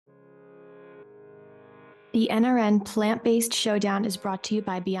The NRN Plant-Based Showdown is brought to you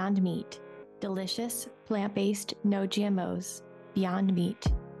by Beyond Meat. Delicious, plant-based, no GMOs. Beyond Meat.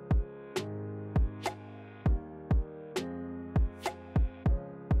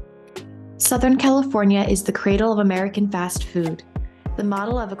 Southern California is the cradle of American fast food. The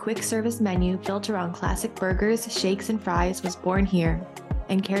model of a quick-service menu built around classic burgers, shakes, and fries was born here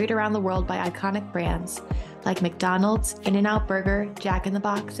and carried around the world by iconic brands like McDonald's, In-N-Out Burger, Jack in the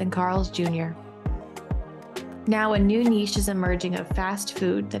Box, and Carl's Jr. Now a new niche is emerging of fast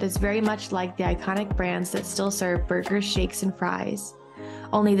food that is very much like the iconic brands that still serve burgers, shakes, and fries.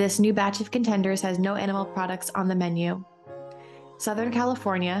 Only this new batch of contenders has no animal products on the menu. Southern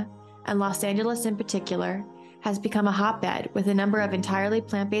California, and Los Angeles in particular, has become a hotbed with a number of entirely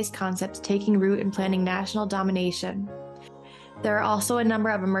plant-based concepts taking root and planning national domination. There are also a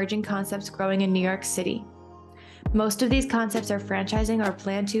number of emerging concepts growing in New York City. Most of these concepts are franchising or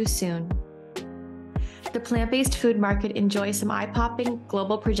planned to soon. The plant-based food market enjoys some eye-popping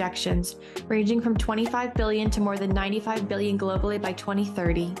global projections, ranging from $25 billion to more than $95 billion globally by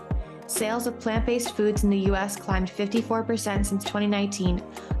 2030. Sales of plant-based foods in the U.S. climbed 54% since 2019,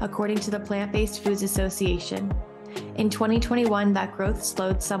 according to the Plant-Based Foods Association. In 2021, that growth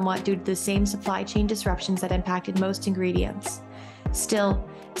slowed somewhat due to the same supply chain disruptions that impacted most ingredients. Still,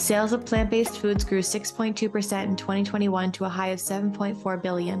 sales of plant-based foods grew 6.2% in 2021 to a high of $7.4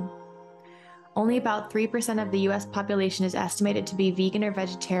 billion. Only about 3% of the U.S. population is estimated to be vegan or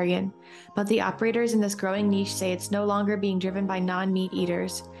vegetarian, but the operators in this growing niche say it's no longer being driven by non-meat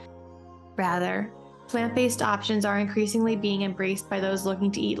eaters. Rather, plant-based options are increasingly being embraced by those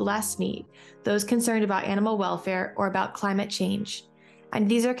looking to eat less meat, those concerned about animal welfare, or about climate change. And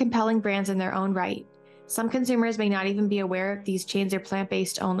these are compelling brands in their own right. Some consumers may not even be aware these chains are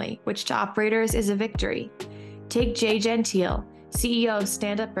plant-based only, which to operators is a victory. Take Jay Gentile, CEO of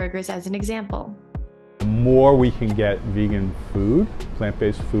Stand Up Burgers, as an example. The more we can get vegan food,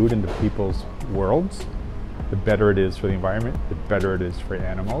 plant-based food into people's worlds, the better it is for the environment, the better it is for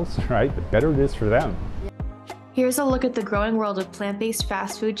animals, right? The better it is for them. Here's a look at the growing world of plant-based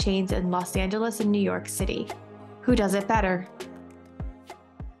fast food chains in Los Angeles and New York City. Who does it better?